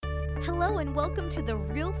Hello, and welcome to the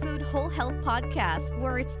Real Food Whole Health Podcast,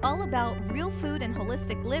 where it's all about real food and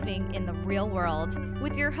holistic living in the real world,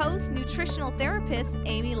 with your host, nutritional therapist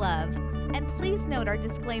Amy Love. And please note our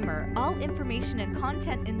disclaimer, all information and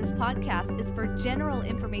content in this podcast is for general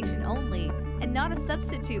information only and not a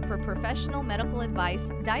substitute for professional medical advice,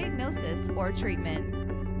 diagnosis, or treatment.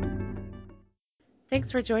 Thanks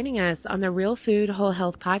for joining us on the Real Food Whole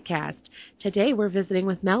Health Podcast. Today we're visiting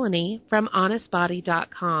with Melanie from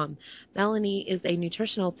HonestBody.com. Melanie is a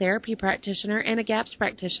nutritional therapy practitioner and a GAPS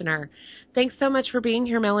practitioner. Thanks so much for being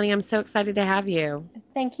here, Melanie. I'm so excited to have you.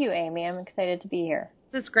 Thank you, Amy. I'm excited to be here.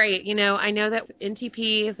 This is great. You know, I know that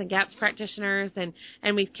NTPs and GAPS practitioners, and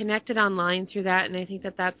we've connected online through that, and I think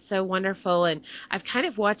that that's so wonderful. And I've kind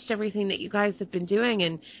of watched everything that you guys have been doing,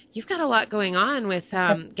 and you've got a lot going on with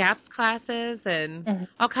GAPS classes and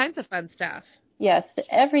all kinds of fun stuff. Yes,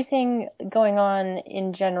 everything going on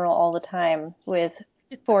in general all the time with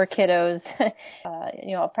 4 kiddos,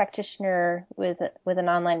 a practitioner with an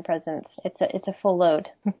online presence. It's a full load.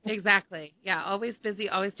 Exactly. Yeah, always busy,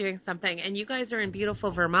 always doing something. And you guys are in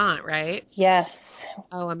beautiful Vermont, right? Yes.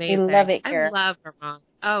 Oh, amazing. We love it here. I love Vermont.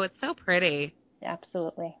 Oh, it's so pretty.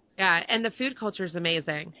 Absolutely. Yeah, and the food culture is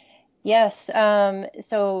amazing. Yes.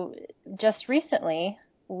 So just recently,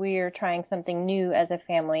 we're trying something new as a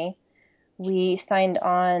family. We signed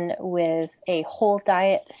on with a whole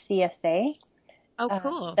diet CSA. Oh,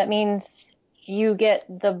 cool. That means you get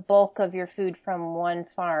the bulk of your food from one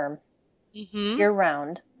farm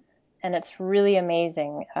year-round, and it's really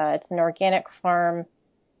amazing. It's an organic farm,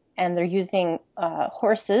 and they're using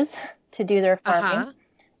horses to do their farming.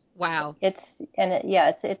 Wow. It's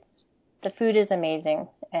the food is amazing,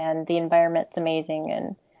 and the environment's amazing,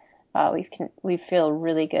 and we feel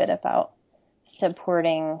really good about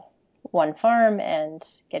supporting one farm and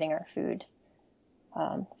getting our food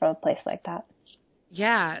from a place like that.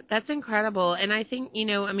 Yeah, that's incredible. And I think,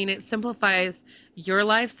 it simplifies your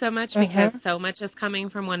life so much because so much is coming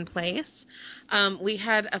from one place. We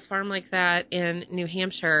had a farm like that in New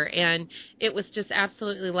Hampshire, and it was just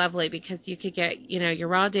absolutely lovely because you could get, your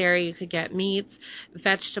raw dairy, you could get meats,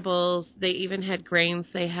 vegetables. They even had grains.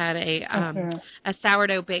 They had a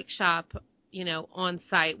sourdough bake shop on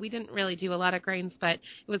site. We didn't really do a lot of grains, but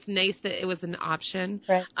it was nice that it was an option.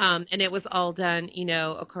 Right. And it was all done,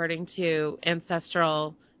 according to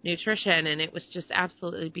ancestral nutrition, and it was just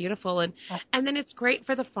absolutely beautiful. And then it's great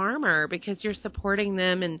for the farmer because you're supporting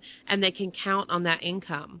them and they can count on that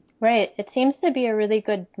income. Right. It seems to be a really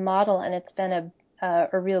good model, and it's been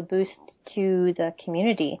a real boost to the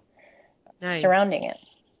community surrounding it.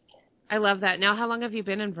 I love that. Now, how long have you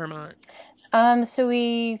been in Vermont? So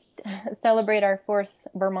we celebrate our 4th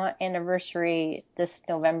Vermont anniversary this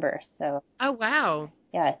November. So. Oh, wow.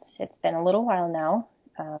 Yeah, it's been a little while now.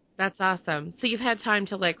 That's awesome. So you've had time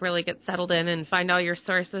to really get settled in and find all your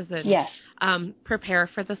sources and yes. Prepare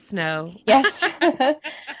for the snow. Yes.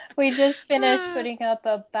 We just finished putting up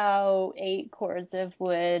about 8 cords of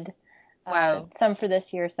wood. Wow. Some for this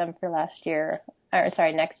year, some for next year.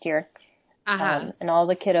 And all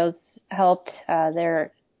the kiddos helped.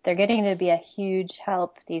 They're getting to be a huge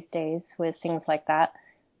help these days with things like that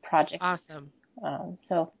project. Awesome.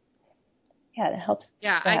 So, yeah, it helps.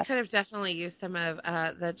 Yeah, I could have definitely used some of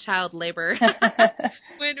the child labor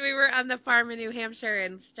when we were on the farm in New Hampshire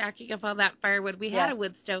and stacking up all that firewood. We had a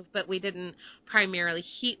wood stove, but we didn't primarily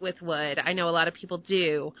heat with wood. I know a lot of people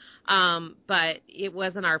do, but it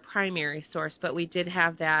wasn't our primary source. But we did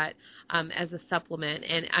have that as a supplement.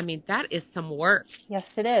 And, that is some work. Yes,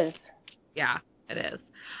 it is. Yeah, it is.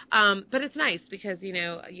 But it's nice because,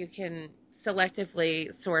 you can selectively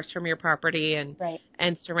source from your property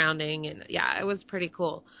and surrounding, and it was pretty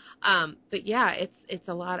cool. But yeah, it's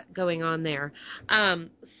a lot going on there.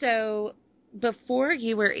 So before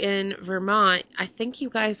you were in Vermont, I think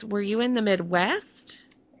were you in the Midwest?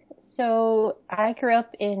 So I grew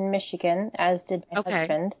up in Michigan, as did my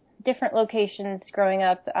husband. Different locations growing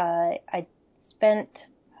up. I spent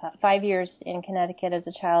 5 years in Connecticut as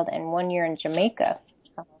a child and 1 year in Jamaica.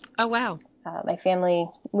 Oh, wow. My family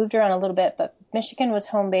moved around a little bit, but Michigan was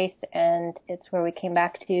home base, and it's where we came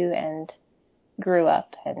back to and grew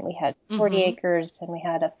up. And we had 40 acres, and we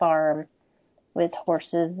had a farm with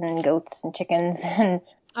horses and goats and chickens and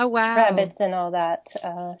rabbits and all that.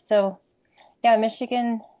 So,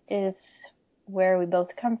 Michigan is where we both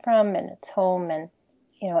come from, and it's home. And,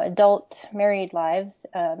 adult married lives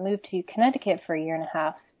moved to Connecticut for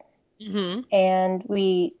 1.5 years. And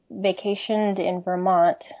we vacationed in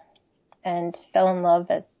Vermont and fell in love,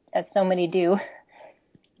 as so many do.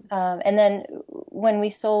 And then when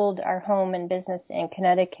we sold our home and business in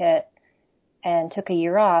Connecticut and took a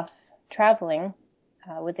year off traveling,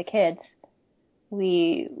 with the kids,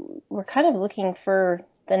 we were kind of looking for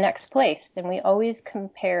the next place, and we always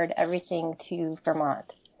compared everything to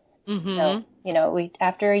Vermont. Mm-hmm. So, you know,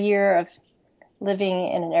 after a year of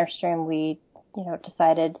living in an Airstream, we, you know,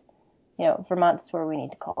 decided, you know, Vermont's where we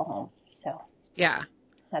need to call home. So yeah.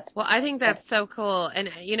 Well, I think that's so cool. And,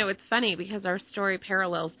 you know, it's funny because our story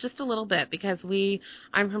parallels just a little bit because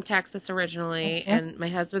I'm from Texas originally, and my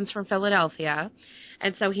husband's from Philadelphia.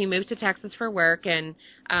 And so he moved to Texas for work, and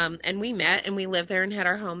we met, and we lived there and had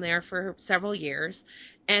our home there for several years.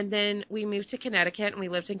 And then we moved to Connecticut, and we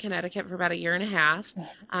lived in Connecticut for about a year and a half.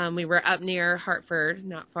 We were up near Hartford,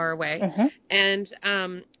 not far away.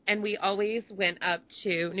 And we always went up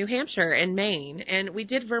to New Hampshire and Maine. And we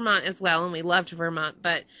did Vermont as well, and we loved Vermont.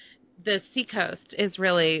 But the seacoast is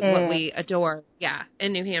really what we adore,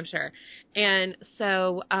 in New Hampshire. And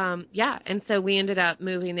so, and so we ended up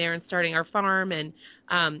moving there and starting our farm. And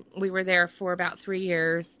we were there for about 3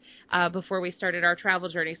 years before we started our travel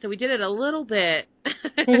journey. So we did it a little bit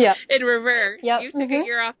in reverse. Yep. You took a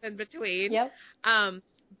year off in between. Yep.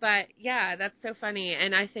 But yeah, that's so funny.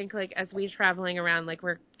 And I think like as we're traveling around, like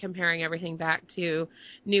we're comparing everything back to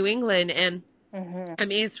New England. And I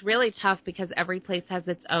mean, it's really tough because every place has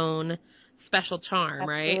its own special charm,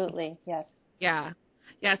 right? Absolutely. Yes. Yeah.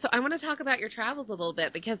 Yeah. So I want to talk about your travels a little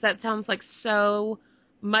bit because that sounds like so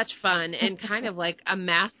much fun and kind of like a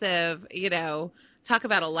massive, you know, talk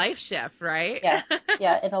about a life shift, right?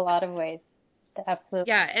 Yeah, in a lot of ways. Absolutely.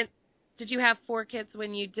 Yeah. And did you have 4 kids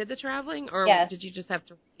when you did the traveling, or did you just have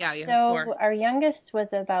 3? Yeah, you have 4. So our youngest was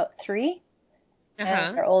about 3,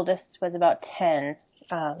 and our oldest was about 10.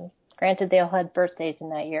 Granted, they all had birthdays in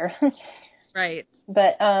that year. Right.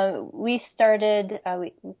 But we started.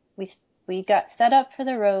 We got set up for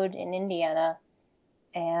the road in Indiana,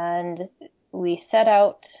 and we set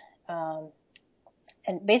out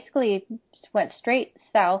and basically went straight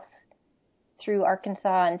south through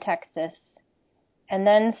Arkansas and Texas, and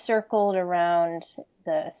then circled around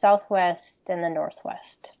the southwest and the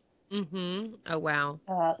northwest. Oh, wow.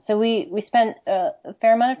 So we spent a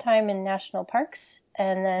fair amount of time in national parks,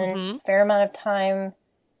 and then a fair amount of time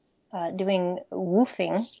doing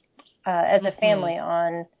woofing as a family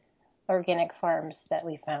on organic farms that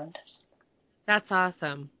we found. That's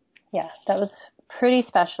awesome. Yeah, that was pretty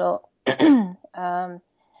special. I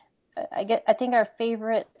think our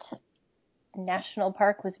favorite national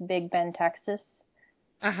park was Big Bend, Texas.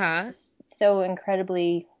 So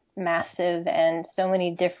incredibly massive and so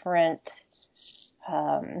many different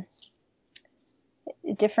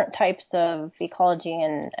types of ecology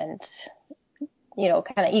and you know,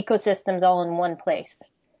 kind of ecosystems all in one place.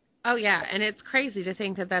 Oh, yeah, and it's crazy to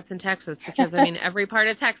think that that's in Texas because, I mean, every part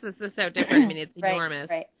of Texas is so different. I mean, it's enormous.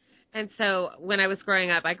 Right. And so when I was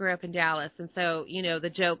growing up, I grew up in Dallas, and so, you know, the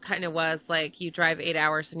joke kind of was like you drive 8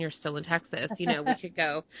 hours and you're still in Texas. You know, we could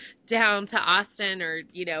go down to Austin or,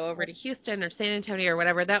 you know, over to Houston or San Antonio or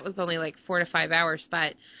whatever. That was only like 4 to 5 hours.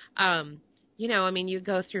 But, you know, I mean, you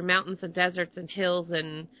go through mountains and deserts and hills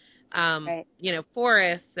and, you know,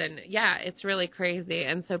 forests, and yeah, it's really crazy.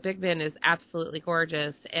 And so Big Bend is absolutely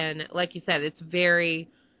gorgeous. And like you said, it's very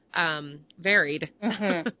varied.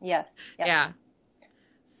 Yes. Yeah.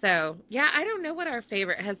 So, yeah, I don't know what our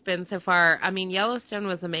favorite has been so far. I mean, Yellowstone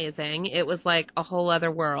was amazing. It was like a whole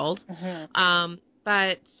other world.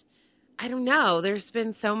 But I don't know. There's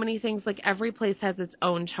been so many things. Like every place has its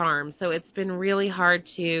own charm. So it's been really hard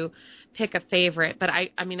to pick a favorite. But I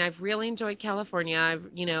mean, I've really enjoyed California.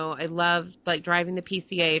 I love like driving the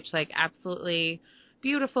PCH, like absolutely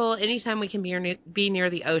beautiful. Anytime we can be near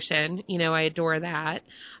the ocean, you know, I adore that.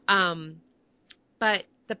 But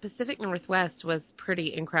the Pacific Northwest was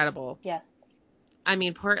pretty incredible. Yes. I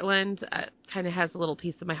mean, Portland kind of has a little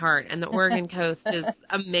piece of my heart, and the Oregon coast is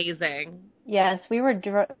amazing. Yes, we were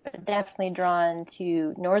definitely drawn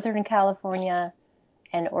to Northern California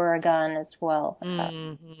and Oregon as well.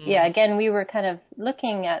 Yeah, again, we were kind of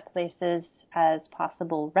looking at places as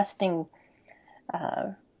possible resting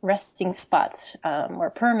spots,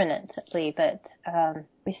 more permanently, but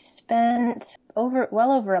we spent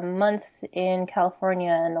well over a month in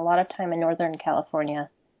California and a lot of time in Northern California.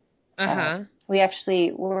 We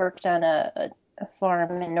actually worked on a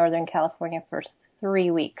farm in Northern California for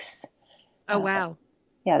 3 weeks. Oh, wow.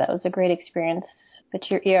 Yeah, that was a great experience. But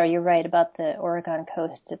you're right about the Oregon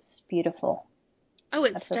coast. It's beautiful. Oh,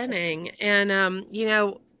 it's stunning. And, you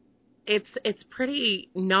know, it's pretty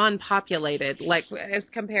non-populated, like as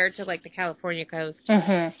compared to like the California coast.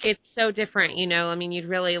 It's so different, you know. I mean, you'd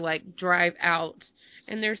really like drive out,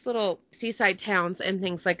 and there's little seaside towns and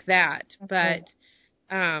things like that. But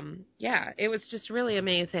yeah, it was just really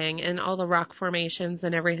amazing, and all the rock formations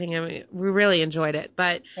and everything. I mean, we really enjoyed it.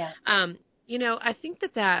 But, you know, I think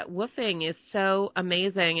that woofing is so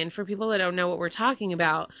amazing. And for people that don't know what we're talking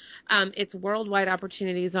about, it's worldwide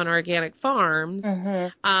opportunities on organic farms.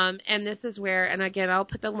 And this is where, and again, I'll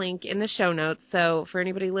put the link in the show notes. So for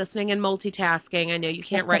anybody listening and multitasking, I know you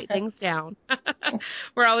can't write things down.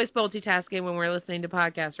 We're always multitasking when we're listening to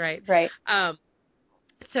podcasts, right? Right.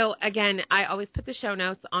 So again, I always put the show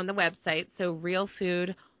notes on the website. So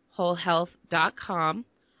realfoodwholehealth.com.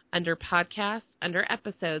 Under podcasts, under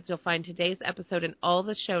episodes, you'll find today's episode and all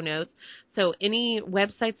the show notes. So any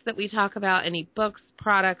websites that we talk about, any books,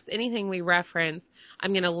 products, anything we reference,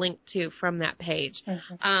 I'm going to link to from that page.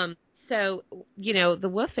 So, you know, the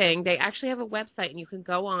woofing, they actually have a website, and you can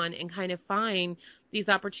go on and kind of find these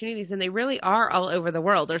opportunities, and they really are all over the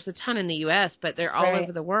world. There's a ton in the U.S., but they're all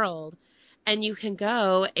over the world. And you can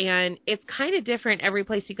go, and it's kind of different every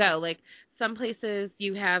place you go. Like some places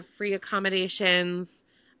you have free accommodations.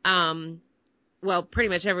 Well, pretty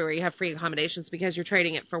much everywhere you have free accommodations because you're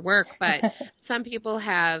trading it for work. But some people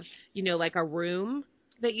have, you know, like a room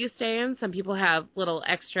that you stay in. Some people have little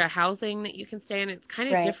extra housing that you can stay in. It's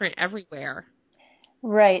kind of different everywhere.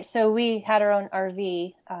 Right. So we had our own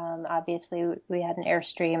RV. Obviously, we had an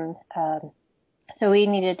Airstream. So we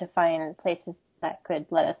needed to find places that could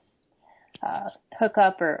let us hook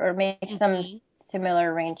up or make some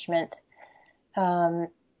similar arrangement.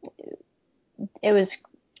 It was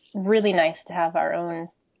really nice to have our own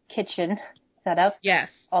kitchen set up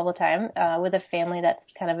all the time with a family. That's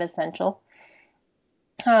kind of essential.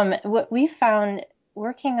 What we found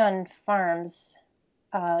working on farms,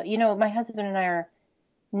 you know, my husband and I are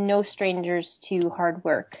no strangers to hard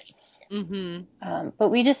work. But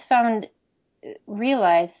we just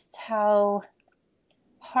realized how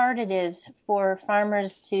hard it is for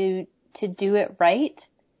farmers to do it right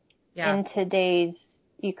in today's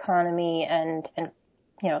economy and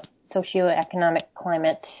you know, socioeconomic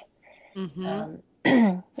climate.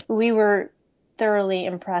 We were thoroughly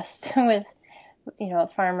impressed with, you know,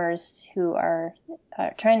 farmers who are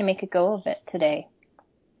trying to make a go of it today.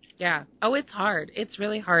 Yeah. Oh, it's hard. It's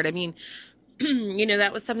really hard. I mean, you know,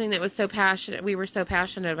 that was something that was we were so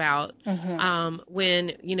passionate about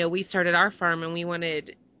when, you know, we started our farm, and we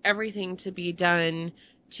wanted everything to be done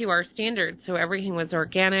to our standards. So everything was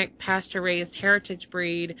organic, pasture raised, heritage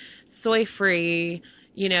breed, soy free.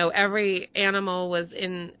 You know, every animal was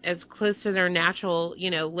in as close to their natural,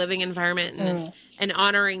 you know, living environment and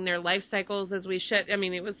honoring their life cycles as we should. I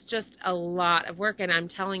mean, it was just a lot of work, and I'm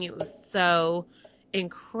telling you, it was so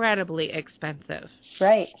incredibly expensive.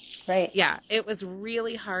 Right. Yeah, it was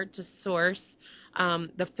really hard to source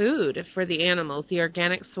the food for the animals, the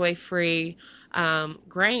organic soy-free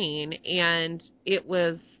grain, and it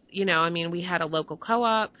was, you know, I mean, we had a local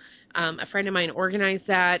co-op. A friend of mine organized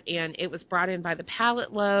that, and it was brought in by the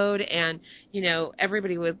pallet load, and, you know,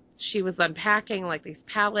 she was unpacking like these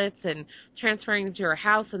pallets and transferring them to her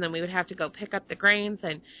house, and then we would have to go pick up the grains,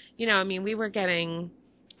 and, you know, I mean, we were getting,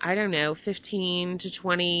 I don't know, 15 to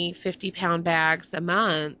 20, 50-pound bags a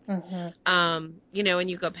month, you know, and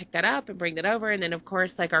you go pick that up and bring that over, and then, of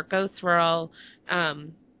course, like our goats were all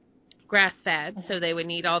grass-fed, so they would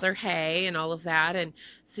need all their hay and all of that, and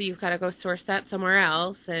so you've got to go source that somewhere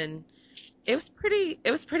else, and it was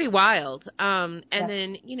pretty wild. And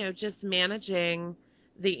then, you know, just managing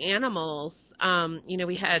the animals. You know,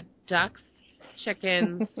 we had ducks,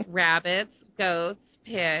 chickens, rabbits, goats,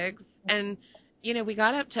 pigs, and, you know, we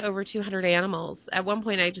got up to over 200 animals. At one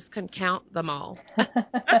point, I just couldn't count them all.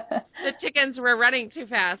 The chickens were running too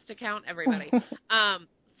fast to count everybody.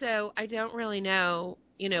 So I don't really know,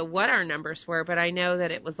 you know, what our numbers were, but I know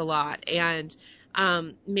that it was a lot. And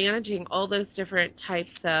managing all those different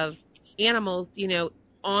types of animals, you know,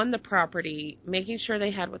 on the property, making sure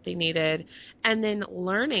they had what they needed, and then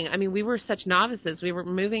learning. I mean, we were such novices. We were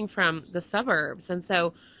moving from the suburbs, and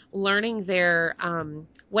so learning their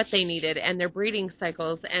what they needed and their breeding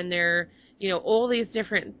cycles and their, you know, all these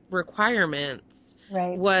different requirements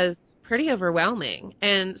was pretty overwhelming.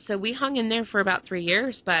 And so we hung in there for about 3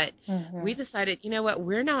 years, but we decided, you know what,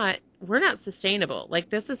 we're not sustainable. Like,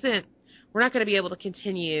 we're not going to be able to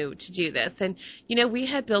continue to do this. And, you know, we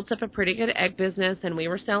had built up a pretty good egg business, and we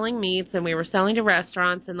were selling meats, and we were selling to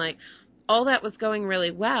restaurants, and, like, all that was going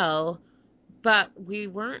really well, but we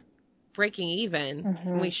weren't breaking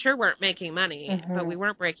even. We sure weren't making money, but we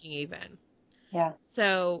weren't breaking even. Yeah.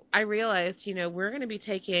 So I realized, you know, we're going to be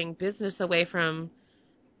taking business away from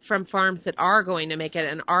farms that are going to make it,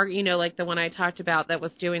 and are, you know, like the one I talked about that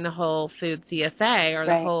was doing the whole food CSA or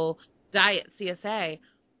the whole diet CSA.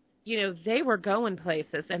 they were going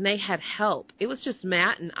places and they had help. It was just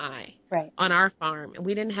Matt and I on our farm. And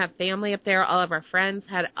we didn't have family up there. All of our friends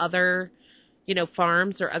had other,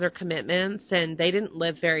 farms or other commitments, and they didn't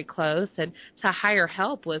live very close. And to hire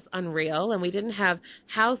help was unreal. And we didn't have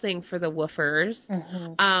housing for the woofers.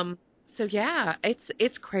 Mm-hmm. So yeah,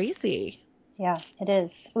 it's crazy. Yeah, it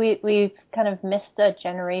is. We've kind of missed a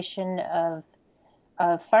generation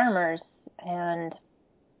of farmers, and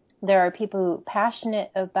there are people who are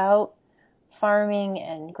passionate about farming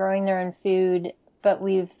and growing their own food, but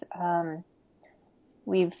we've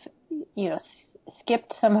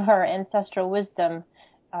skipped some of our ancestral wisdom,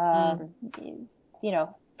 from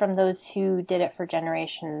those who did it for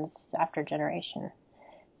generations after generation.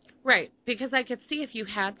 Right, because I could see if you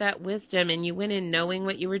had that wisdom and you went in knowing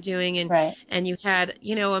what you were doing, and and you had,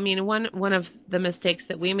 one of the mistakes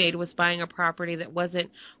that we made was buying a property that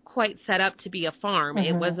wasn't quite set up to be a farm.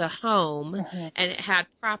 Mm-hmm. It was a home, mm-hmm. and it had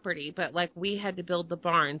property, but like we had to build the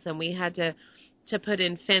barns and we had to put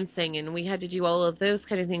in fencing, and we had to do all of those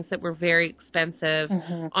kind of things that were very expensive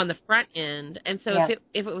mm-hmm. on the front end. And so if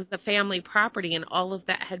it was the family property and all of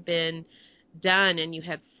that had been done, and you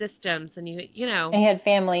had systems, and you had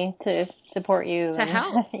family to support you to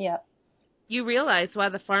help. Yeah, you realize why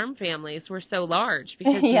the farm families were so large,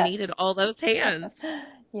 because you needed all those hands.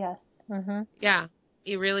 Yes. Mm-hmm. Yeah,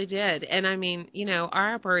 you really did. And I mean,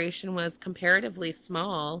 our operation was comparatively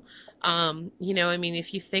small.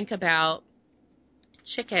 If you think about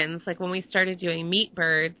chickens, like when we started doing meat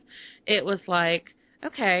birds, it was like,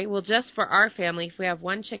 okay, well, just for our family, if we have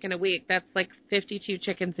one chicken a week, that's like 52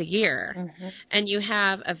 chickens a year. Mm-hmm. And you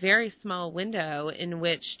have a very small window in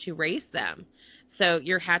which to raise them. So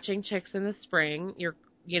you're hatching chicks in the spring, you're,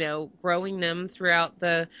 growing them throughout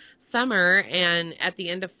the summer, and at the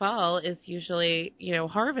end of fall is usually,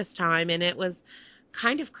 harvest time. And it was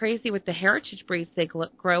kind of crazy with the heritage breeds. They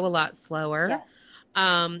grow a lot slower. Yes.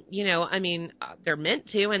 They're meant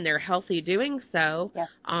to, and they're healthy doing so.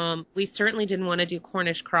 Yeah. We certainly didn't want to do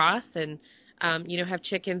Cornish cross and, have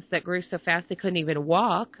chickens that grew so fast they couldn't even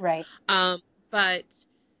walk. Right. But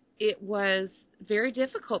it was very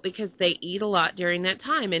difficult because they eat a lot during that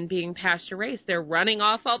time, and being pasture raised, they're running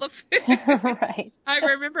off all the food. Right. I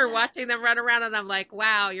remember watching them run around, and I'm like,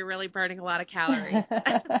 wow, you're really burning a lot of calories.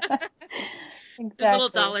 Exactly. The little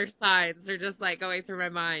dollar signs are just like going through my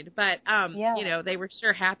mind. But, they were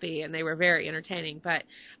sure happy, and they were very entertaining. But,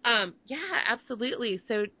 absolutely.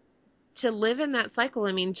 So to live in that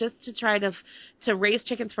cycle, just to try to raise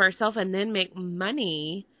chickens for ourselves and then make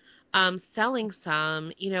money selling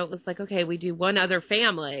some, it was like, okay, we do one other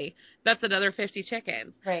family. That's another 50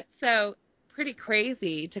 chickens. Right. So pretty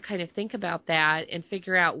crazy to kind of think about that and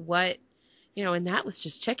figure out what, and that was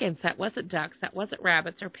just chickens. That wasn't ducks. That wasn't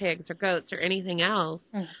rabbits or pigs or goats or anything else.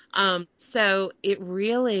 Mm. So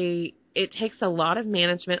it takes a lot of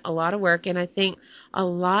management, a lot of work, and I think a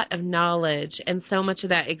lot of knowledge. And so much of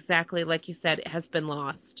that, exactly like you said, has been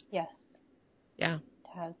lost. Yes. Yeah. It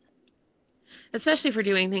has. Especially for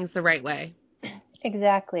doing things the right way.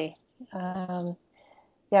 Exactly. It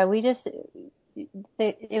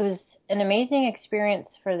was an amazing experience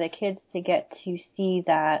for the kids to get to see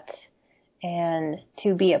that and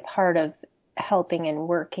to be a part of helping and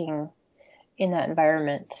working in that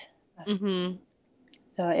environment. Mm-hmm.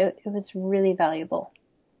 So it was really valuable.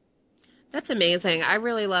 That's amazing. I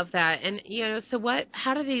really love that. And, so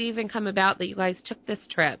how did it even come about that you guys took this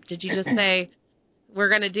trip? Did you just say, we're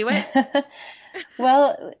going to do it?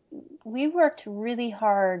 Well, we worked really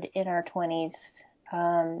hard in our 20s,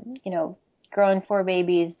 growing 4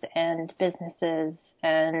 babies and businesses.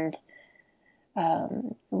 And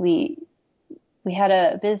we had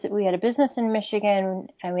a business in Michigan,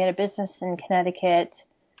 and we had a business in Connecticut.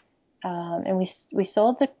 And we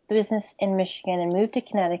sold the business in Michigan and moved to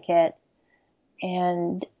Connecticut.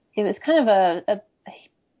 And it was kind of a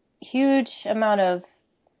huge amount of,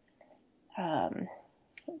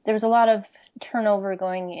 there was a lot of turnover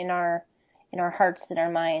going in our hearts and our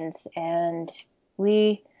minds. And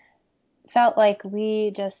we felt like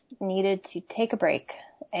we just needed to take a break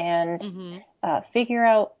and mm-hmm. Figure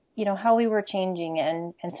out, how we were changing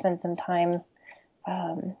and spend some time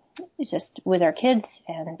just with our kids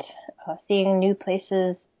and seeing new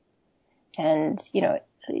places and,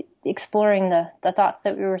 exploring the thoughts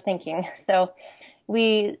that we were thinking. So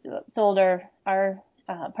we sold our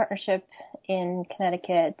partnership in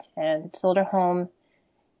Connecticut and sold our home,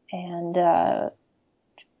 and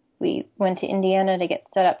we went to Indiana to get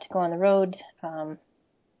set up to go on the road,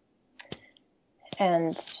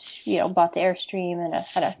 and bought the Airstream and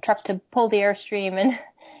had a truck to pull the Airstream,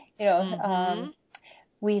 and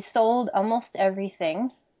we sold almost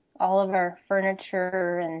everything, all of our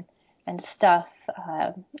furniture and and stuff,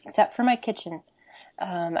 except for my kitchen.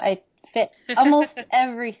 I fit almost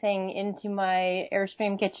everything into my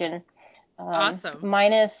Airstream kitchen. Awesome.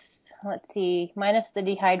 Minus the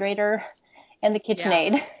dehydrator and the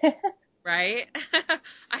KitchenAid. Yeah. Right?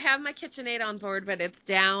 I have my KitchenAid on board, but it's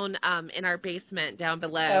down in our basement down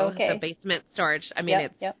below. Okay. The basement storage. I mean,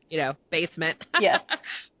 it's basement. Yes.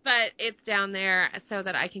 But it's down there so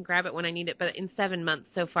that I can grab it when I need it. But in 7 months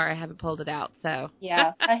so far, I haven't pulled it out. So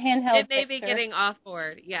yeah, a handheld it may mixer. be getting off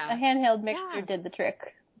board. Yeah. A handheld mixer did the trick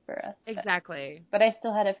for us. Exactly. But I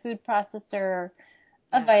still had a food processor,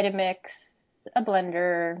 a Vitamix, a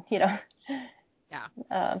blender, Yeah.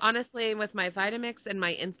 Honestly, with my Vitamix and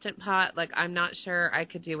my Instant Pot, like, I'm not sure I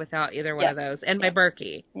could do without either one of those. And my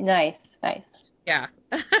Berkey. Nice. Yeah.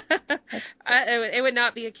 It would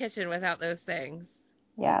not be a kitchen without those things.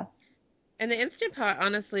 Yeah. And the Instant Pot,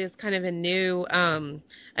 honestly, is kind of a new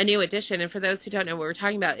addition. And for those who don't know what we're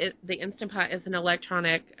talking about, the Instant Pot is an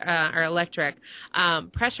electric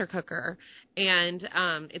pressure cooker. And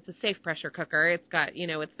it's a safe pressure cooker. It's got,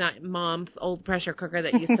 it's not Mom's old pressure cooker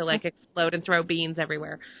that used to, like, explode and throw beans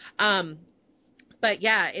everywhere. But,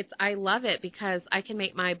 yeah, I love it because I can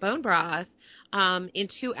make my bone broth in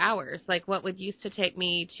 2 hours. Like, what would used to take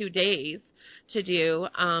me 2 days to do,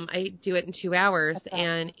 I do it in 2 hours.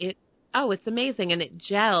 And it's amazing. And it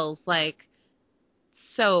gels, like,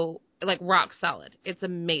 so, like, rock solid. It's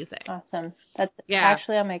amazing. Awesome. That's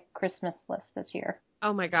actually on my Christmas list this year.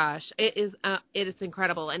 Oh my gosh, it is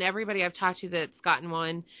incredible, and everybody I've talked to that's gotten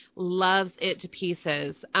one loves it to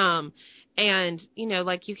pieces. And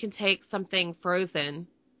like, you can take something frozen,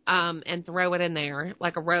 and throw it in there,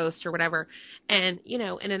 like a roast or whatever, and in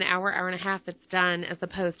an hour and a half it's done, as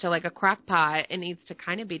opposed to like a crock pot. It needs to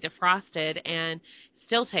kind of be defrosted and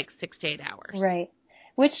still takes 6 to 8 hours. Right,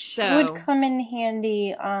 which would come in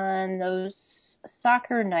handy on those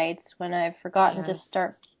soccer nights when I've forgotten to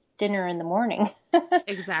start dinner in the morning.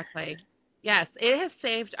 Exactly. Yes, it has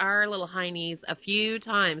saved our little heinies a few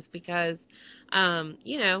times because,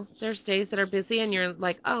 there's days that are busy and you're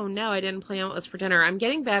like, oh no, I didn't plan what was for dinner. I'm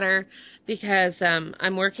getting better because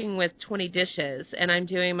I'm working with 20 dishes and I'm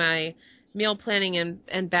doing my meal planning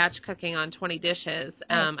and batch cooking on 20 dishes.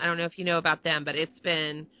 I don't know if you know about them, but it's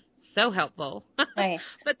been so helpful. Nice.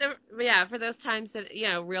 But for those times that,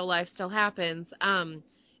 real life still happens,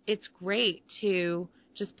 it's great to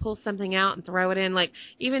just pull something out and throw it in. Like,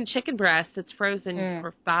 even chicken breast that's frozen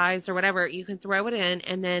or thighs or whatever, you can throw it in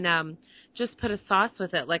and then just put a sauce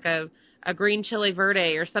with it, like a green chili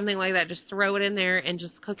verde or something like that. Just throw it in there and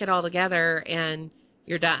just cook it all together and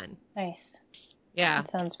you're done. Nice. Yeah.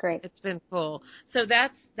 That sounds great. It's been cool. So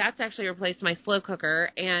that's actually replaced my slow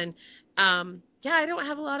cooker. And I don't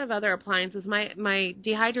have a lot of other appliances. My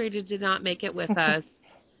dehydrator did not make it with us.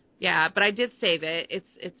 Yeah, but I did save it.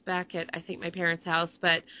 It's back at, I think, my parents' house.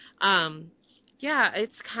 But,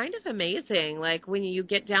 it's kind of amazing, like, when you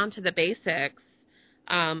get down to the basics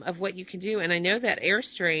of what you can do. And I know that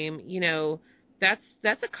Airstream,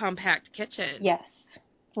 that's a compact kitchen. Yes.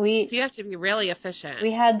 So you have to be really efficient.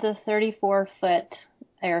 We had the 34-foot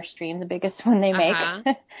Airstream, the biggest one they make.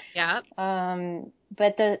 Yep.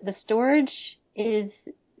 But the storage is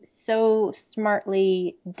so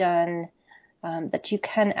smartly done that you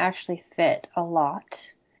can actually fit a lot.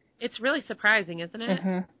 It's really surprising, isn't it?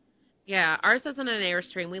 Mm-hmm. Yeah, ours isn't an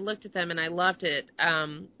Airstream. We looked at them and I loved it.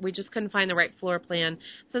 We just couldn't find the right floor plan.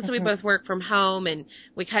 Since we both work from home and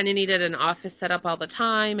we kind of needed an office set up all the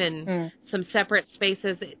time and some separate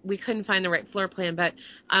spaces, we couldn't find the right floor plan. But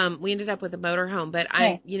we ended up with a motorhome. But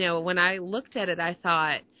when I looked at it, I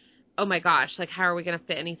thought, oh my gosh, like, how are we going to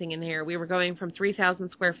fit anything in here? We were going from 3,000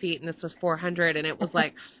 square feet and this was 400, and it was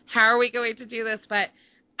like, how are we going to do this? But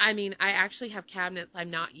I mean, I actually have cabinets I'm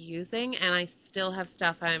not using and I still have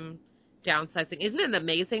stuff I'm downsizing. Isn't it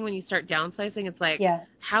amazing when you start downsizing? It's like,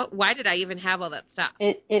 why did I even have all that stuff?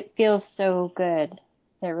 It feels so good.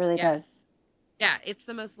 It really does. Yeah, it's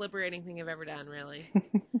the most liberating thing I've ever done, really.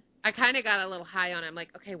 I kind of got a little high on it. I'm like,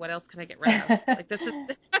 okay, what else can I get rid of? Like, this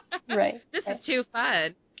is this is too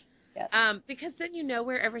fun. Yeah. Because then you know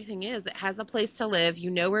where everything is. It has a place to live. You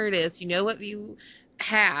know where it is. You know what you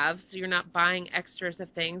have, so you're not buying extras of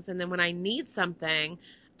things. And then when I need something,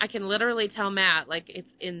 I can literally tell Matt, like, it's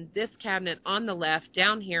in this cabinet on the left,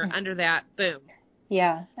 down here, under that, boom.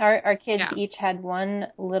 Yeah. Our kids each had one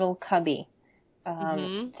little cubby.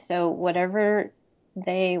 So whatever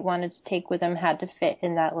they wanted to take with them had to fit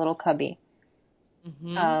in that little cubby.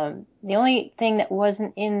 The only thing that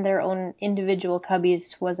wasn't in their own individual cubbies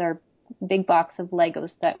was our big box of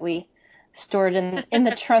Legos that we stored in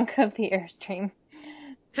the trunk of the Airstream.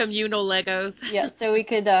 Communal Legos. Yeah, so we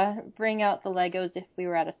could bring out the Legos if we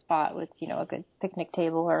were at a spot with, a good picnic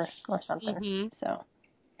table or something. Mm-hmm. So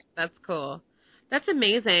That's cool. That's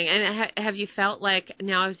amazing. And have you felt like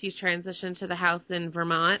now as you transition to the house in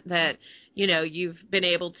Vermont that, you've been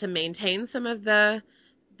able to maintain some of the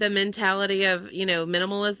mentality of,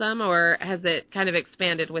 minimalism, or has it kind of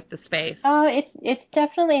expanded with the space? It's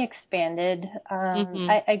definitely expanded. Mm-hmm.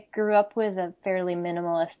 I grew up with a fairly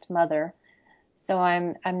minimalist mother, so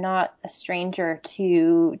I'm not a stranger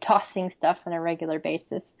to tossing stuff on a regular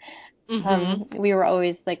basis. Mm-hmm. We were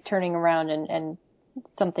always like turning around and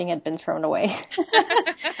something had been thrown away.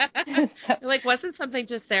 So, like, wasn't something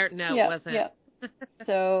just there? No, yeah, it wasn't. Yeah.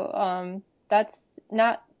 So that's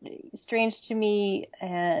not strange to me.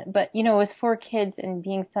 But, with 4 kids and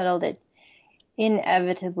being settled, it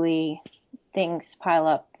inevitably things pile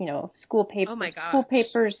up. School papers, Oh my gosh. School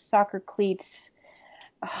papers, soccer cleats.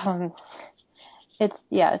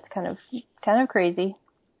 It's kind of crazy.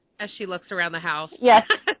 As she looks around the house. Yes,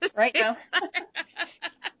 right now.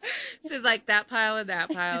 She's like, that pile and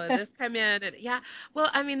this come in. And yeah, well,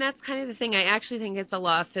 I mean, that's kind of the thing. I actually think it's a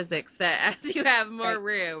law of physics that as you have more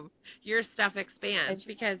room, your stuff expands.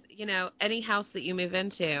 Because, any house that you move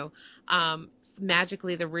into,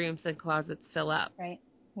 magically the rooms and closets fill up. Right,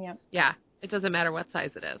 yeah. Yeah, it doesn't matter what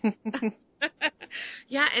size it is.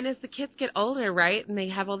 Yeah, and as the kids get older, right, and they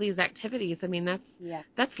have all these activities, I mean, that's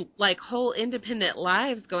like whole independent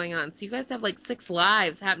lives going on. So you guys have like 6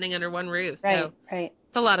 lives happening under one roof. Right, so right.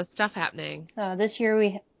 It's a lot of stuff happening. This year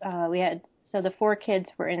we had, so the 4 kids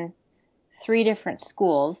were in 3 different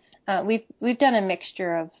schools. We've done a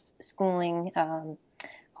mixture of schooling,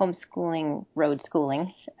 homeschooling, road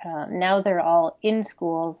schooling. Now they're all in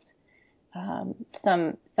schools,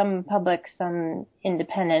 some public, some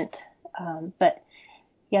independent. But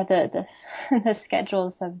yeah, the the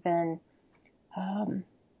schedules have been,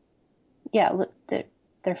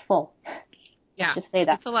 they're full. Yeah, Just say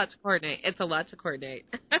that. It's a lot to coordinate.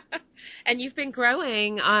 And you've been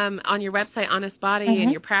growing on your website, Honest Body,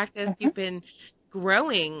 and your practice. You've been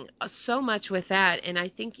growing so much with that. And I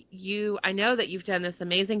think I know that you've done this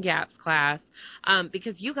amazing GAPS class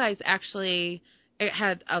because you guys actually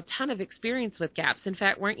had a ton of experience with GAPS. In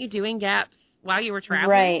fact, weren't you doing GAPS while you were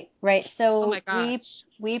traveling? Right. So oh my gosh.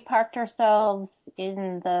 we parked ourselves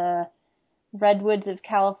in the redwoods of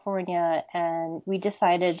California, and we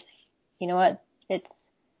decided, you know what,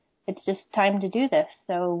 it's just time to do this.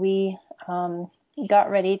 So we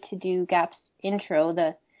got ready to do GAPS intro,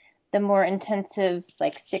 the more intensive,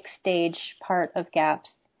 like 6-stage part of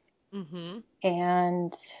GAPS. Mm-hmm.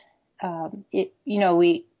 And we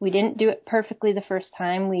didn't do it perfectly the first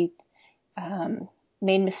time. We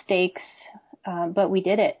made mistakes, but we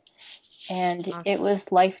did it, and awesome. It was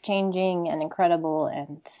life-changing and incredible,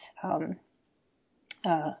 and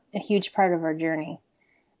a huge part of our journey.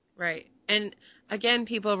 Right. And again,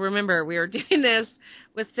 people, remember, we were doing this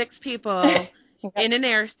with 6 people in an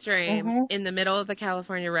Airstream in the middle of the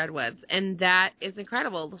California redwoods, and that is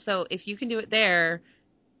incredible. So if you can do it there,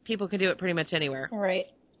 people can do it pretty much anywhere. Right.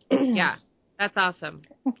 Yeah, that's awesome.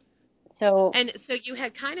 So you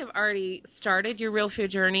had kind of already started your real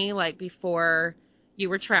food journey like before you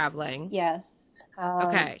were traveling. Yes.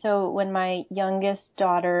 Okay. So when my youngest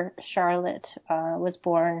daughter, Charlotte, was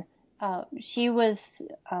born, she was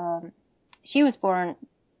born,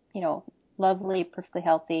 lovely, perfectly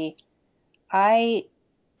healthy. I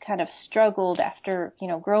kind of struggled after,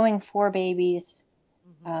 growing 4 babies.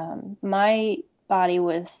 My body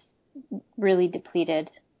was really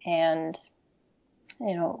depleted, and,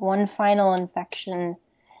 one final infection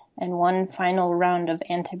and one final round of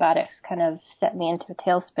antibiotics kind of set me into a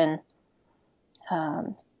tailspin.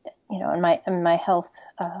 And my health,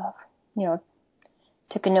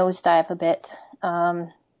 took a nosedive a bit. I've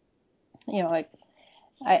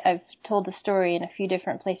told the story in a few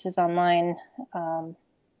different places online. I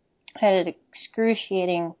had an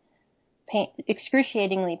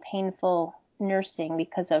excruciatingly painful nursing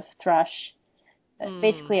because of thrush,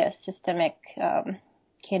 basically a systemic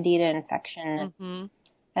candida infection,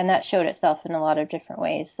 and that showed itself in a lot of different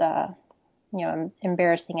ways.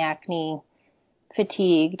 Embarrassing acne,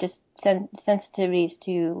 fatigue, just sensitivities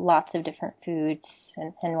to lots of different foods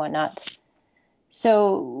and whatnot.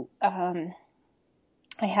 So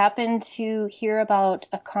I happened to hear about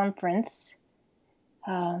a conference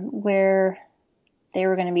where they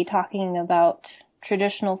were going to be talking about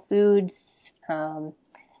traditional foods.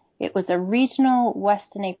 It was a regional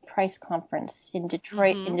Weston A. Price conference in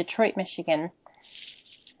Detroit, Michigan.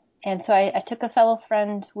 And so I took a fellow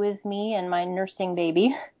friend with me and my nursing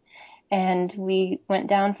baby, and we went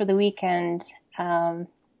down for the weekend.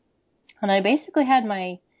 And I basically had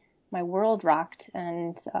my world rocked,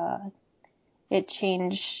 and it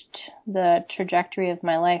changed the trajectory of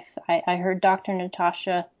my life. I heard Dr.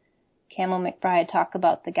 Natasha Campbell McBride talk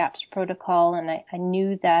about the GAPS protocol, and I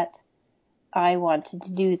knew that I wanted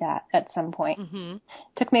to do that at some point. Mm-hmm.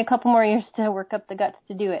 Took me a couple more years to work up the guts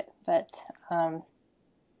to do it, but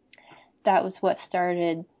that was what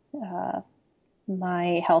started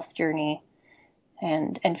my health journey,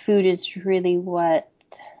 and food is really what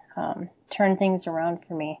turned things around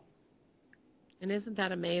for me. And isn't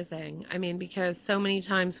that amazing? I mean, because so many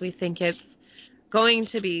times we think it's going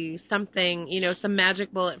to be something, some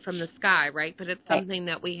magic bullet from the sky, right? But it's something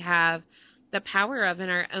that we have the power of in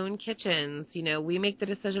our own kitchens. We make the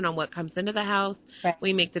decision on what comes into the house. Right.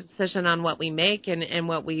 We make the decision on what we make and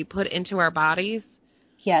what we put into our bodies.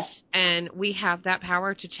 Yes. And we have that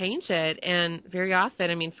power to change it. And very often,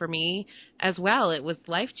 I mean, for me as well, it was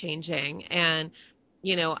life-changing. And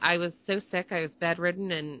I was so sick. I was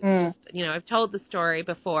bedridden, and just, I've told the story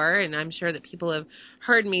before, and I'm sure that people have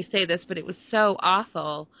heard me say this, but it was so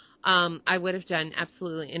awful. I would have done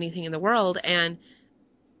absolutely anything in the world. And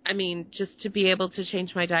I mean, just to be able to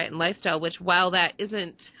change my diet and lifestyle, which while that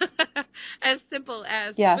isn't as simple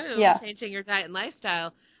as changing your diet and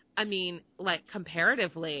lifestyle, I mean, like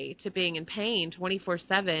comparatively to being in pain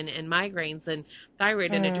 24/7 and migraines and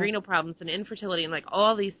thyroid and adrenal problems and infertility and like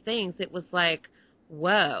all these things, it was like,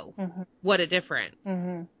 whoa, what a difference.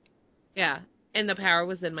 Mm-hmm. Yeah. And the power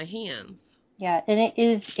was in my hands. Yeah. And it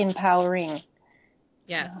is empowering.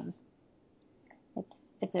 Yes.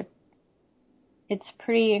 It's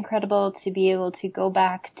pretty incredible to be able to go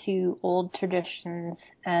back to old traditions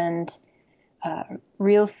and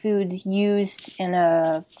real foods used in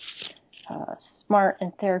a smart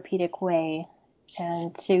and therapeutic way,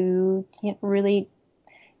 and to really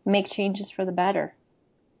make changes for the better.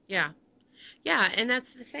 Yeah. Yeah, and that's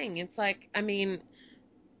the thing. It's like, I mean,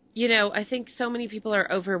 I think so many people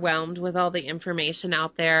are overwhelmed with all the information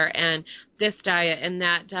out there and this diet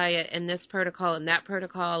and this protocol and that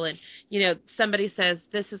protocol. And, somebody says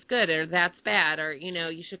this is good or that's bad, or,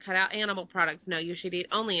 you should cut out animal products. No, you should eat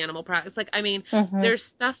only animal products. Like, I mean, there's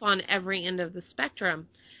stuff on every end of the spectrum.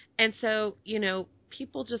 And so,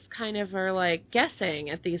 people just kind of are like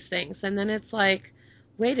guessing at these things. And then it's like,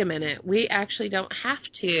 wait a minute, we actually don't have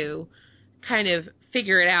to kind of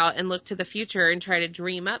figure it out and look to the future and try to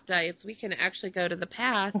dream up diets. We can actually go to the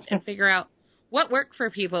past and figure out what worked for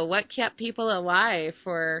people, what kept people alive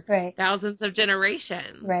for thousands of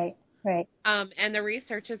generations. Right. And the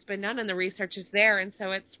research has been done and the research is there. And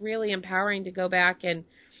so it's really empowering to go back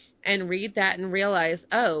and read that and realize,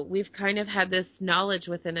 oh, we've kind of had this knowledge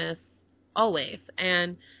within us always.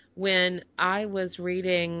 And when I was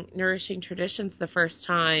reading Nourishing Traditions the first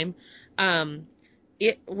time,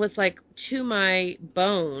 it was like to my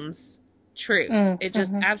bones true. It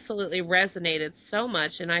just absolutely resonated so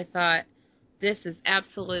much. And I thought, this is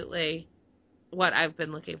absolutely what I've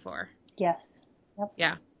been looking for. Yes. Yep.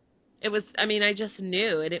 Yeah. It was, I mean, I just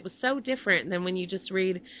knew. And it was so different than when you just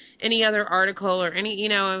read any other article or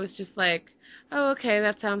any, I was just like, oh, okay,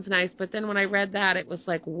 that sounds nice. But then when I read that, it was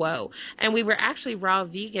like, whoa. And we were actually raw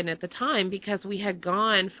vegan at the time because we had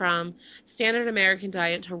gone from standard American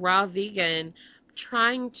diet to raw vegan,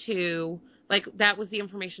 trying to, like, that was the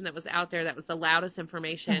information that was out there. That was the loudest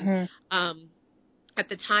information at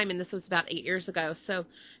the time, and this was about 8 years ago. So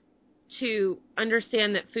to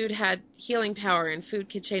understand that food had healing power and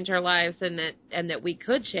food could change our lives and that we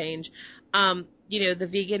could change, the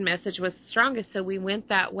vegan message was the strongest. So we went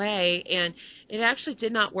that way, and it actually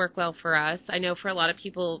did not work well for us. I know for a lot of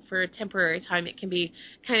people, for a temporary time, it can be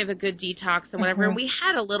kind of a good detox and whatever. And we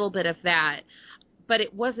had a little bit of that, but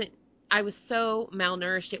it wasn't, I was so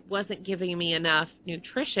malnourished, it wasn't giving me enough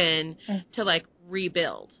nutrition to, like,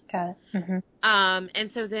 rebuild. Got it.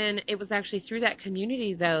 And so then it was actually through that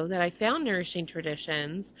community, though, that I found Nourishing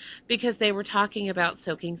Traditions, because they were talking about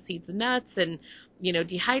soaking seeds and nuts and,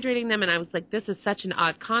 dehydrating them. And I was like, this is such an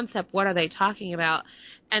odd concept. What are they talking about?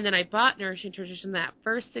 And then I bought Nourishing Tradition, that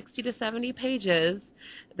first 60 to 70 pages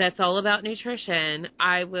that's all about nutrition.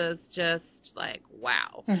 I was just like,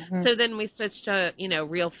 wow. So then we switched to,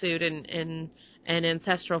 real food and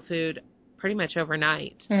ancestral food pretty much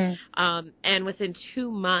overnight. And within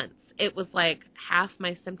 2 months, it was like half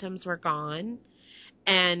my symptoms were gone.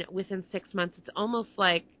 And within 6 months, it's almost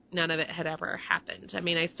like none of it had ever happened. I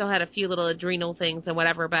mean, I still had a few little adrenal things and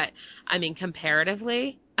whatever, but I mean,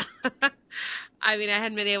 comparatively, I mean, I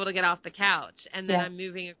hadn't been able to get off the couch, and then I'm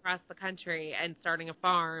moving across the country and starting a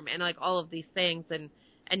farm and like all of these things, and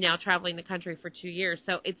now traveling the country for 2 years.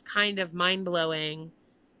 So it's kind of mind blowing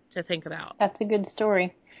to think about. That's a good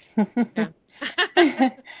story. Yeah.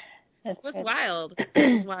 It was wild.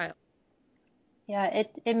 It was wild. Yeah,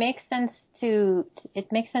 it makes sense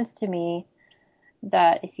to me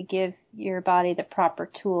that if you give your body the proper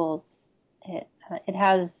tools, it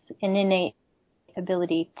has an innate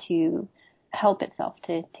ability to help itself,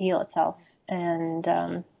 to heal itself, and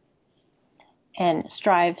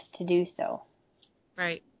strives to do so.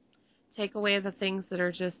 Right. Take away the things that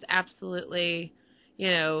are just absolutely,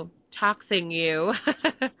 toxing you,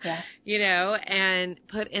 yeah. And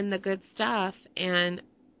put in the good stuff. And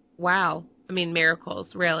wow, I mean,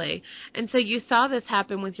 miracles, really. And so you saw this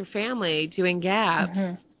happen with your family doing GAPS.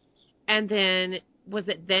 Mm-hmm. And then was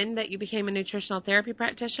it then that you became a nutritional therapy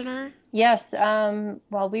practitioner? Yes.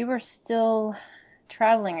 While we were still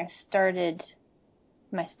traveling, I started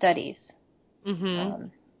my studies. Mm-hmm.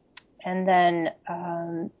 And then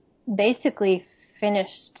basically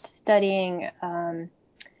finished studying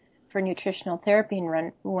for nutritional therapy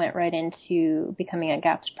and went right into becoming a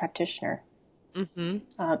GAPS practitioner. Mm-hmm.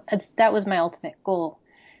 That was my ultimate goal.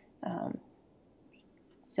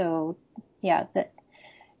 So, yeah,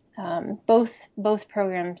 both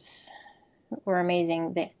programs were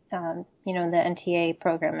amazing. The NTA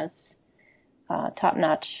program is top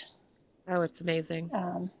notch. Oh, it's amazing.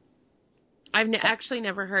 I've actually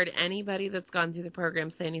never heard anybody that's gone through the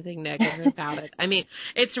program say anything negative about it. I mean,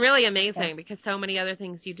 it's really amazing because so many other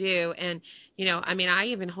things you do. And, I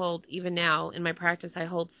even now in my practice, I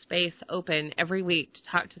hold space open every week to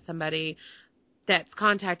talk to somebody that's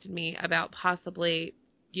contacted me about possibly,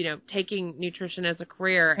 taking nutrition as a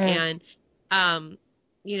career and,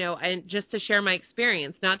 and just to share my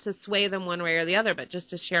experience, not to sway them one way or the other, but just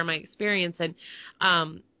to share my experience. And,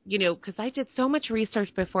 because I did so much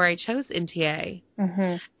research before I chose NTA.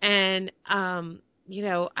 Mm-hmm. And,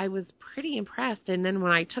 I was pretty impressed. And then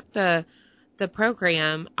when I took the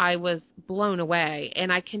program, I was blown away.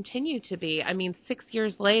 And I continue to be. 6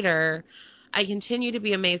 years later, I continue to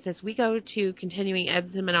be amazed as we go to continuing ed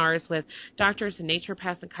seminars with doctors and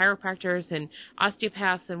naturopaths and chiropractors and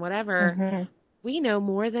osteopaths and whatever. Mm-hmm. We know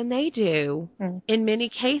more than they do in many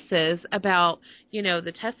cases about,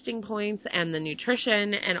 the testing points and the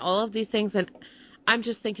nutrition and all of these things. And I'm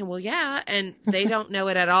just thinking, well, yeah, and they don't know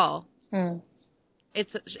it at all.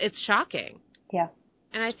 It's shocking. Yeah.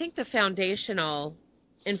 And I think the foundational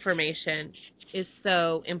information is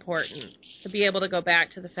so important to be able to go back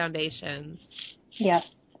to the foundations. Yes.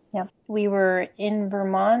 Yeah. We were in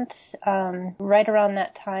Vermont right around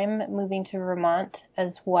that time, moving to Vermont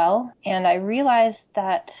as well. And I realized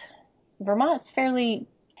that Vermont's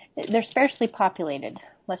they're sparsely populated.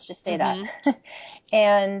 Let's just say that.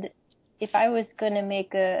 And if I was going to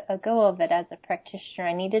make a go of it as a practitioner,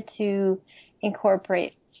 I needed to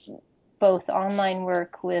incorporate both online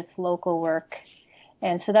work with local work.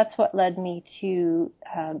 And so that's what led me to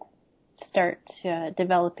start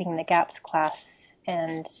developing the GAPS class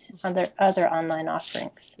and other online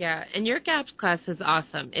offerings. Yeah, and your GAPS class is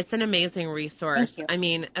awesome. It's an amazing resource. Thank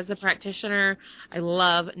you. As a practitioner, I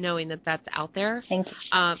love knowing that that's out there. Thank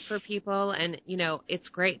you. For people. And, it's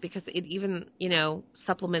great because it even,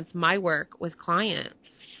 supplements my work with clients.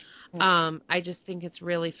 I just think it's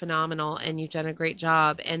really phenomenal, and you've done a great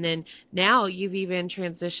job. And then now you've even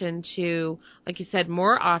transitioned to, like you said,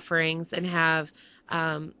 more offerings and have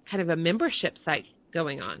kind of a membership site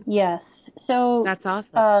going on. Yes. So that's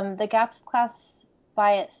awesome. The GAPS class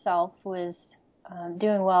by itself was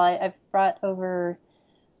doing well. I've brought over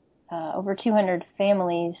 200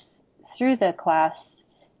 families through the class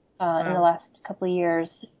in the last couple of years.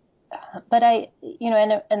 But in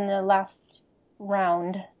the last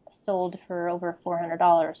round, sold for over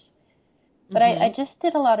 $400. But I just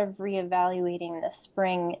did a lot of reevaluating this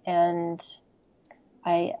spring, and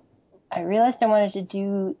I realized I wanted to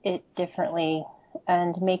do it differently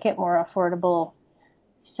and make it more affordable.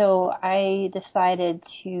 So I decided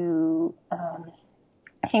to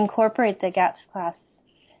incorporate the GAPS class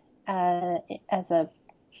as a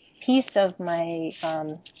piece of my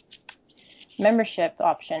membership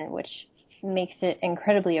option, which makes it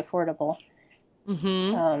incredibly affordable.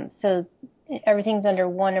 So everything's under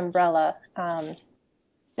one umbrella.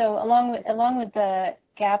 So along with the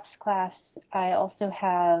GAPS class, I also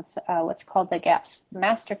have what's called the GAPS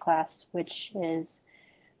Masterclass, which is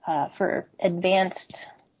for advanced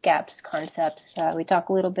GAPS concepts. We talk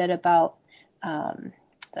a little bit about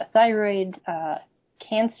the thyroid,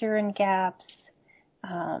 cancer and GAPS.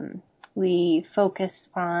 We focus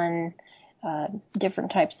on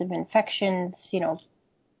different types of infections,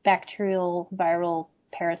 bacterial, viral,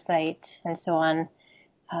 parasite, and so on.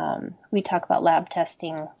 We talk about lab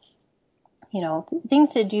testing, things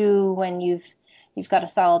to do when you've got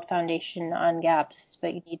a solid foundation on GAPS,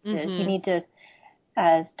 but you need to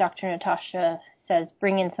as Dr. Natasha says,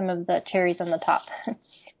 bring in some of the cherries on the top.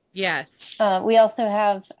 Yes. We also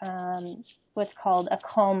have what's called A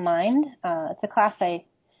Calm Mind. It's a class I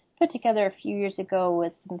put together a few years ago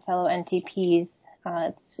with some fellow NTPs.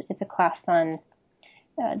 It's a class on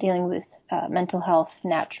dealing with mental health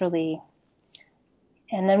naturally.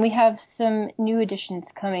 And then we have some new additions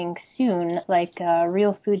coming soon, like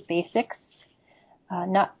Real Food Basics.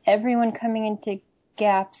 Not everyone coming into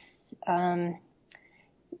GAPS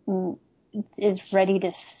is ready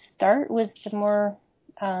to start with the more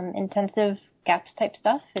intensive GAPS type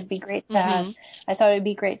stuff. It'd be great to have. I thought it'd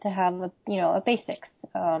be great to have a basics.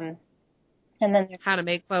 And then how to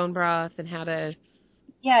make bone broth and how to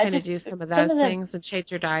kind of do some of those things and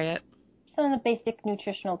change your diet. Some of the basic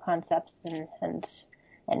nutritional concepts and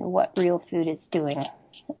what real food is doing.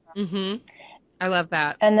 I love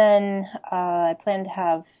that. And then I plan to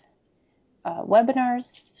have webinars,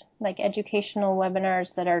 like educational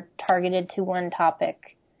webinars that are targeted to one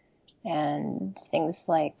topic, and things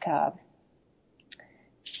like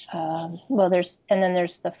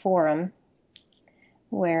there's the forum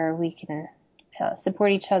where we can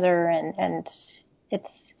support each other, and it's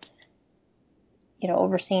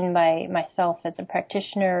overseen by myself as a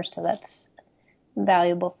practitioner, so that's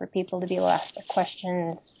valuable for people to be able to ask their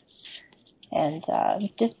questions and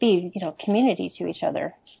just be community to each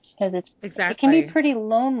other, because it can be pretty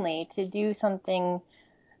lonely to do something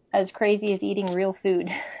as crazy as eating real food.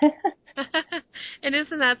 And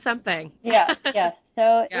isn't that something? Yeah. So,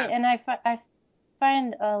 and I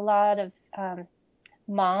find a lot of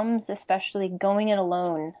moms, especially, going it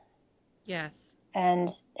alone. Yes.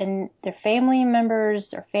 And their family members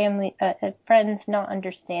or friends not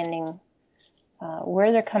understanding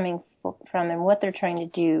where they're coming from and what they're trying to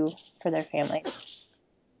do for their family.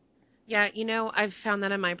 Yeah, I've found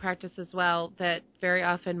that in my practice as well, that very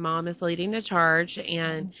often mom is leading the charge,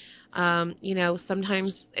 and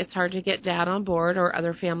sometimes it's hard to get dad on board or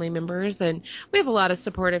other family members, and we have a lot of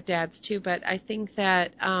supportive dads too, but I think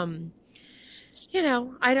that I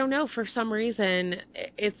don't know, for some reason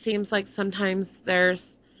it seems like sometimes there's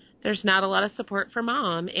not a lot of support for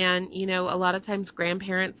mom, and a lot of times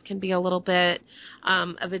grandparents can be a little bit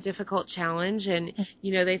of a difficult challenge, and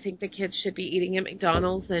they think the kids should be eating at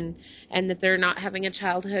McDonald's and that they're not having a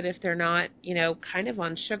childhood if they're not kind of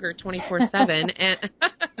on sugar 24/7 and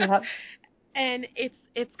Yep. And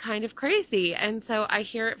it's kind of crazy. And so I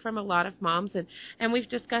hear it from a lot of moms, and we've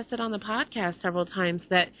discussed it on the podcast several times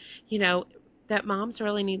that that moms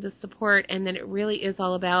really need the support, and that it really is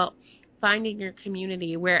all about finding your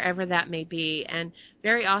community wherever that may be. And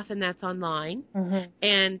very often that's online.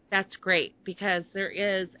 And that's great, because there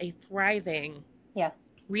is a thriving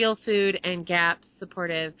real food and GAPS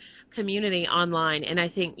supportive community online. And I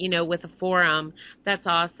think, with a forum, that's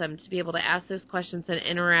awesome to be able to ask those questions and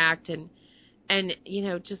interact and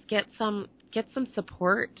just get some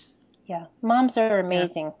support. Yeah. Moms are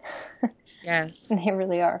amazing. Yes. They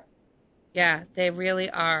really are. Yeah, they really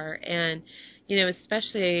are. And,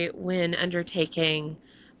 especially when undertaking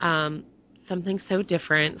something so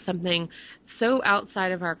different, something so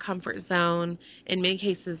outside of our comfort zone, in many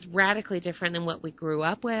cases radically different than what we grew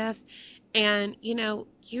up with. And,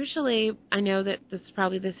 usually, I know that this is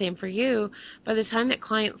probably the same for you, by the time that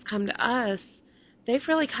clients come to us, they've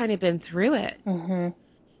really kind of been through it.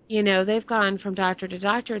 They've gone from doctor to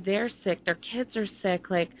doctor. They're sick. Their kids are sick.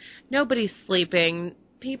 Like, nobody's sleeping.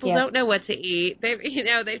 People don't know what to eat.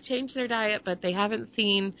 They've changed their diet, but they haven't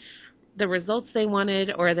seen the results they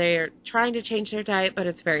wanted, or they're trying to change their diet, but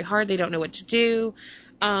it's very hard. They don't know what to do.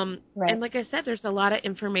 And like I said, there's a lot of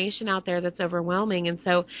information out there that's overwhelming. And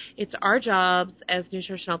so it's our jobs as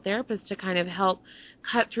nutritional therapists to kind of help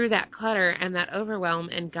cut through that clutter and that overwhelm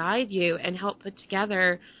and guide you and help put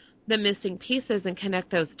together the missing pieces and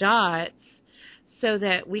connect those dots so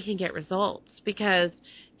that we can get results. Because,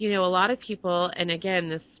 a lot of people, and again,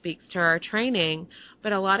 this speaks to our training,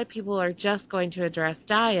 but a lot of people are just going to address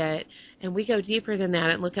diet, and we go deeper than that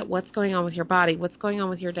and look at what's going on with your body, what's going on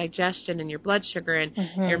with your digestion and your blood sugar and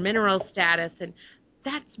your mineral status, and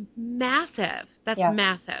that's massive. That's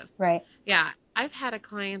massive. Right. Yeah. I've had a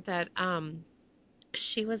client that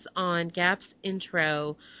she was on GAPS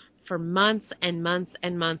Intro for months and months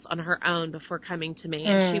and months on her own before coming to me,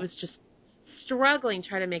 and she was just struggling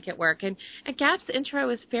trying to make it work. And a GAPS Intro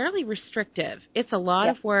is fairly restrictive. It's a lot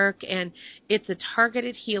of work, and it's a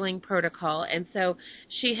targeted healing protocol. And so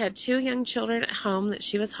she had 2 young children at home that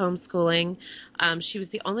she was homeschooling. She was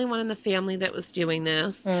the only one in the family that was doing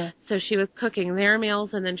this. So she was cooking their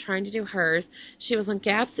meals and then trying to do hers. She was on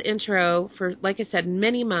GAPS Intro for, like I said,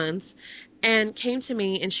 many months. and came to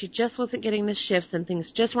me, and she just wasn't getting the shifts and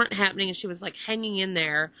things just weren't happening, and she was like hanging in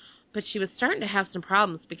there, but she was starting to have some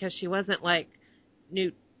problems because she wasn't like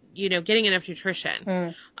getting enough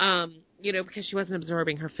nutrition, because she wasn't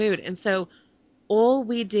absorbing her food. And so all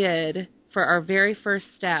we did for our very first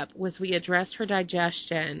step was we addressed her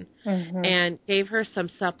digestion and gave her some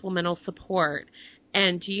supplemental support.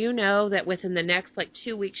 And do you know that within the next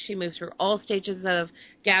 2 weeks, she moved through all stages of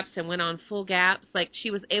GAPS and went on full GAPS? She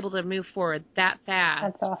was able to move forward that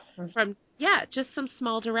fast. That's awesome. From, just some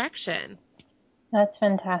small direction. That's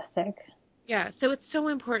fantastic. Yeah, so it's so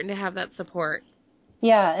important to have that support.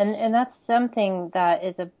 Yeah, and that's something that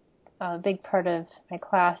is a big part of my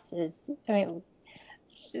class is,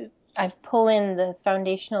 I pull in the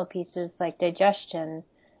foundational pieces like digestion,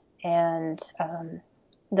 and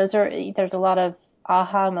there's a lot of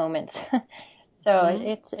aha moments. So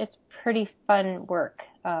it's pretty fun work.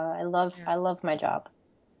 I love my job.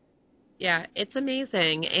 Yeah, it's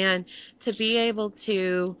amazing. And to be able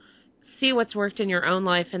to see what's worked in your own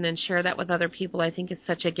life and then share that with other people, I think is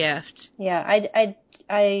such a gift. Yeah,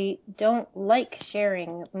 I don't like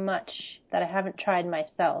sharing much that I haven't tried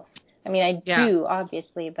myself. I do,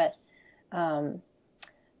 obviously, but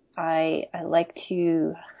I like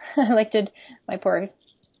to my poor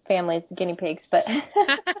family's guinea pigs, but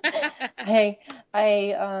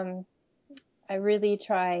I really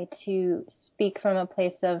try to speak from a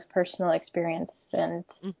place of personal experience and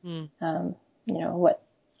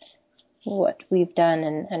what we've done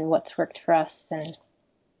and what's worked for us, and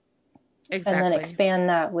then expand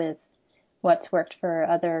that with what's worked for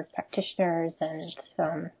other practitioners, and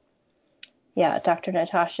Dr.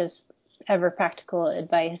 Natasha's ever practical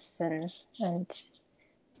advice and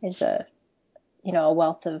is a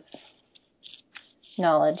wealth of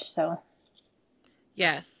knowledge. So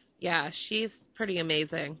yes, she's pretty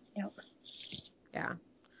amazing. Yep. Yeah,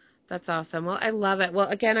 that's awesome. Well, I love it. Well,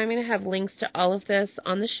 again, I'm going to have links to all of this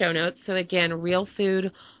on the show notes. So again,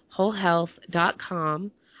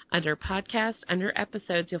 realfoodwholehealth.com. Under podcast, under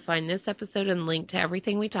episodes, you'll find this episode and link to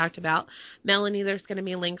everything we talked about. Melanie, there's going to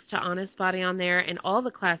be links to Honest Body on there and all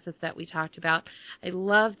the classes that we talked about. I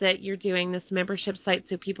love that you're doing this membership site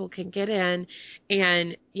so people can get in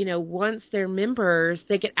and, once they're members,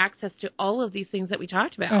 they get access to all of these things that we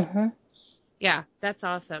talked about. Yeah, that's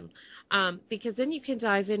awesome. Because then you can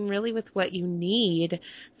dive in really with what you need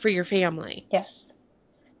for your family. Yes.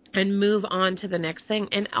 And move on to the next thing.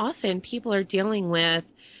 And often people are dealing with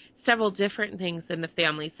several different things in the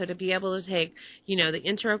family. So to be able to take, the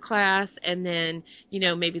intro class and then,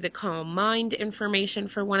 maybe the calm mind information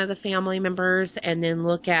for one of the family members and then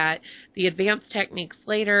look at the advanced techniques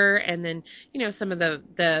later and then, some of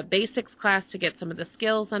the basics class to get some of the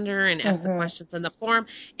skills under and ask the questions in the form.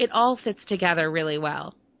 It all fits together really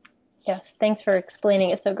well. Yes. Thanks for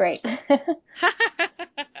explaining it so great.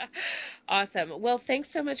 Awesome. Well, thanks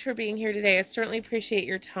so much for being here today. I certainly appreciate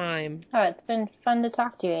your time. Oh, it's been fun to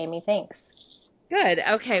talk to you, Amy. Thanks. Good.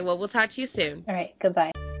 Okay. Well, we'll talk to you soon. All right.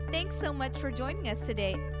 Goodbye. Thanks so much for joining us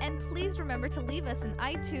today, and please remember to leave us an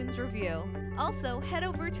iTunes review. Also, head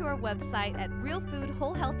over to our website at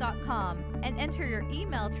realfoodwholehealth.com and enter your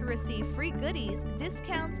email to receive free goodies,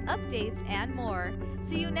 discounts, updates, and more.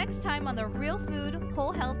 See you next time on the Real Food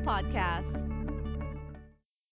Whole Health Podcast.